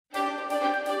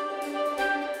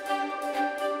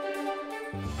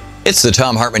It's the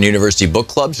Thom Hartmann University Book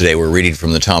Club. Today we're reading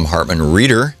from the Thom Hartmann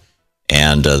Reader,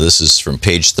 and this is from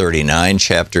page 39,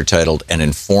 chapter titled An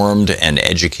Informed and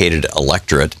Educated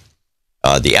Electorate.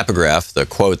 The epigraph, the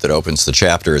quote that opens the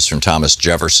chapter, is from Thomas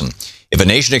Jefferson. If a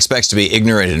nation expects to be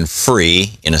ignorant and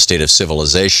free in a state of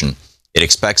civilization, it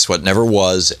expects what never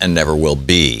was and never will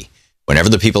be. Whenever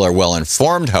the people are well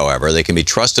informed, however, they can be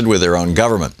trusted with their own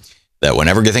government, that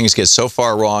whenever things get so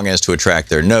far wrong as to attract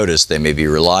their notice, they may be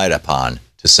relied upon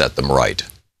to set them right.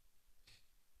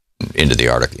 Into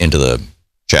the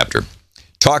chapter.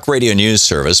 Talk radio news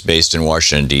service based in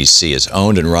Washington, D.C. is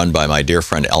owned and run by my dear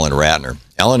friend Ellen Ratner.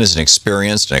 Ellen is an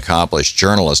experienced and accomplished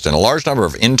journalist, and a large number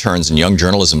of interns and young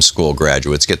journalism school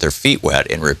graduates get their feet wet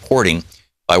in reporting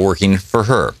by working for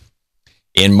her.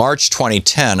 In March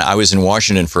 2010, I was in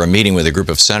Washington for a meeting with a group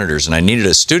of senators, and I needed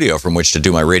a studio from which to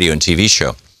do my radio and TV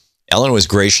show. Ellen was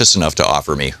gracious enough to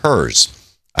offer me hers.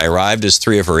 I arrived as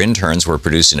three of her interns were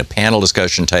producing a panel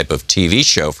discussion type of TV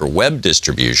show for web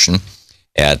distribution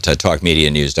at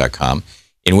talkmedianews.com,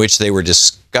 in which they were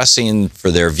discussing for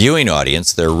their viewing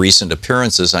audience their recent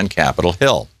experiences on Capitol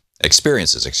Hill.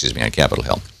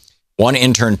 One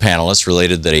intern panelist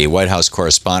related that a White House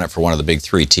correspondent for one of the big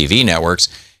three TV networks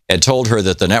had told her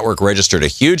that the network registered a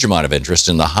huge amount of interest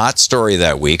in the hot story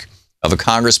that week of a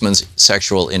congressman's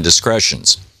sexual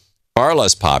indiscretions. Far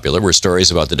less popular were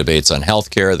stories about the debates on health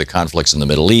care, the conflicts in the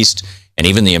Middle East, and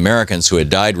even the Americans who had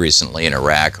died recently in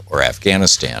Iraq or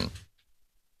Afghanistan.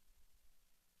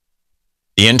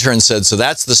 The intern said, so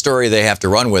that's the story they have to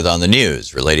run with on the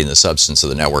news, relating the substance of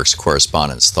the network's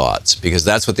correspondents' thoughts, because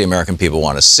that's what the American people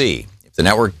want to see. If the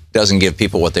network doesn't give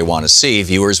people what they want to see,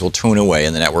 viewers will tune away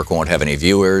and the network won't have any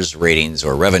viewers, ratings,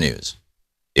 or revenues.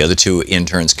 The other two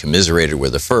interns commiserated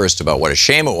with the first about what a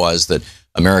shame it was that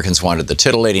Americans wanted the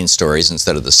titillating stories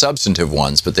instead of the substantive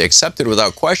ones, but they accepted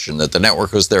without question that the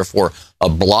network was therefore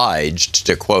obliged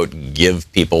to, quote,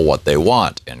 give people what they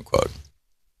want, end quote.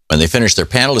 When they finished their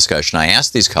panel discussion, I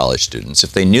asked these college students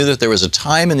if they knew that there was a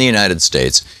time in the United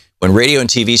States when radio and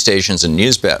TV stations and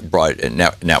news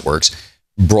networks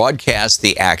broadcast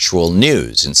the actual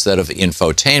news instead of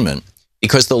infotainment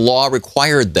because the law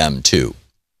required them to.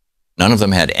 None of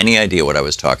them had any idea what I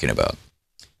was talking about.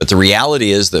 But the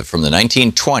reality is that from the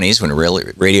 1920s, when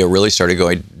radio really started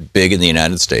going big in the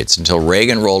United States, until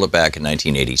Reagan rolled it back in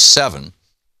 1987,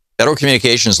 federal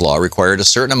communications law required a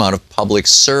certain amount of public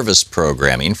service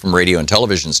programming from radio and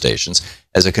television stations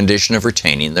as a condition of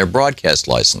retaining their broadcast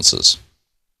licenses.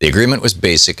 The agreement was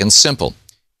basic and simple.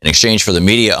 In exchange for the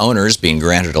media owners being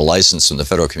granted a license from the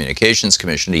Federal Communications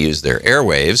Commission to use their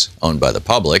airwaves, owned by the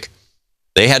public,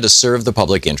 they had to serve the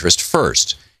public interest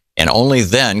first, and only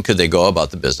then could they go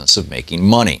about the business of making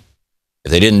money.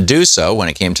 If they didn't do so, when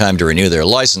it came time to renew their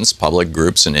license, public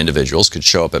groups and individuals could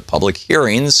show up at public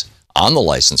hearings on the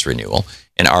license renewal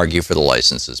and argue for the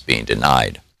licenses being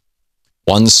denied.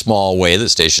 One small way that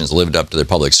stations lived up to their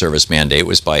public service mandate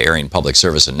was by airing public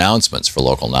service announcements for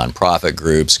local nonprofit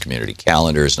groups, community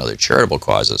calendars, and other charitable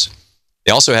causes.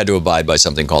 They also had to abide by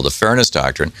something called the Fairness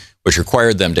Doctrine, which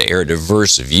required them to air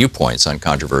diverse viewpoints on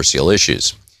controversial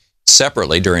issues.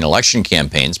 Separately, during election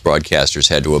campaigns, broadcasters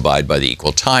had to abide by the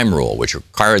equal time rule, which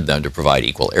required them to provide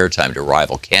equal airtime to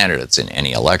rival candidates in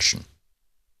any election.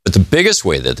 But the biggest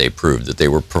way that they proved that they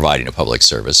were providing a public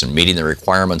service and meeting the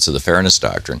requirements of the Fairness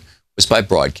Doctrine was by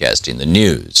broadcasting the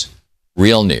news,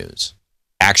 real news,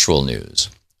 actual news,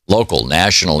 local,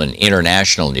 national, and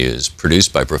international news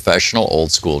produced by professional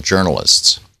old-school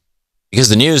journalists. Because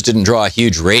the news didn't draw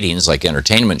huge ratings like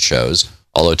entertainment shows,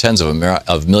 although tens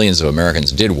of millions of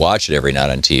Americans did watch it every night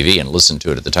on TV and listen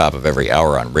to it at the top of every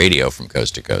hour on radio from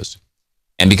coast to coast.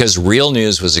 And because real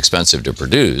news was expensive to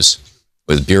produce,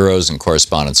 with bureaus and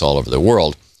correspondents all over the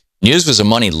world, news was a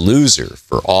money loser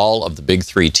for all of the big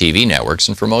three TV networks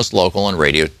and for most local and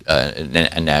radio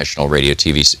and national radio and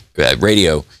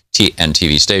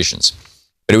TV stations.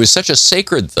 But it was such a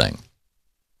sacred thing.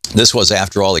 This was,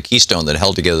 after all, the keystone that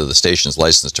held together the station's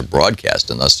license to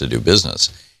broadcast and thus to do business.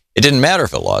 It didn't matter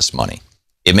if it lost money.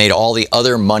 It made all the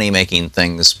other money-making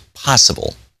things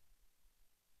possible.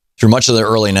 Through much of the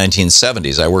early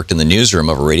 1970s, I worked in the newsroom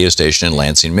of a radio station in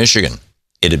Lansing, Michigan.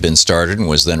 It had been started and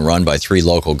was then run by three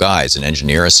local guys, an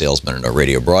engineer, a salesman, and a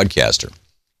radio broadcaster.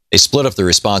 They split up the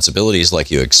responsibilities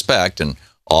like you expect, and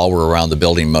all were around the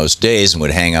building most days and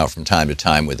would hang out from time to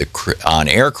time with the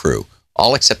on-air crew,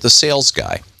 all except the sales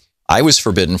guy. I was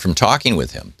forbidden from talking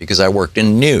with him because I worked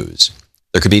in news.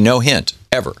 There could be no hint,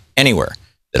 ever, anywhere,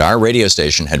 that our radio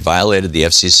station had violated the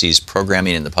FCC's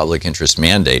programming in the public interest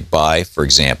mandate by, for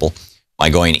example, by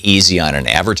going easy on an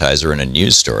advertiser in a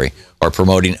news story or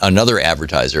promoting another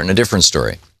advertiser in a different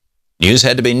story. News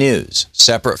had to be news,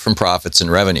 separate from profits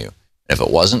and revenue. And if it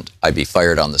wasn't, I'd be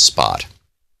fired on the spot.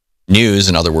 News,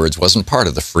 in other words, wasn't part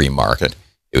of the free market.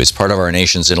 It was part of our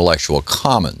nation's intellectual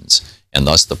commons, and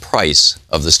thus the price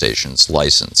of the station's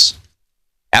license.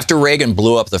 After Reagan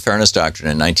blew up the Fairness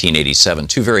Doctrine in 1987,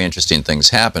 two very interesting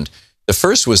things happened. The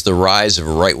first was the rise of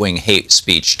right-wing hate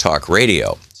speech talk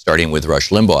radio, starting with Rush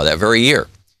Limbaugh that very year.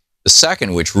 The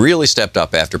second, which really stepped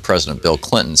up after President Bill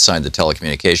Clinton signed the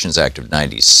Telecommunications Act of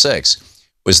 '96,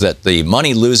 was that the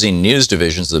money-losing news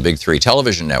divisions of the big three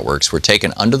television networks were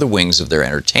taken under the wings of their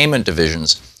entertainment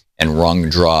divisions and wrung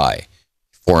dry.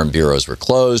 Foreign bureaus were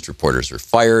closed, reporters were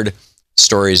fired,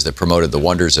 stories that promoted the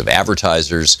wonders of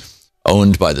advertisers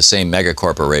owned by the same mega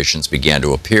corporations began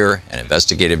to appear, and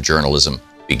investigative journalism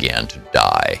began to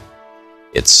die.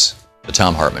 It's the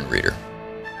Thom Hartmann Reader.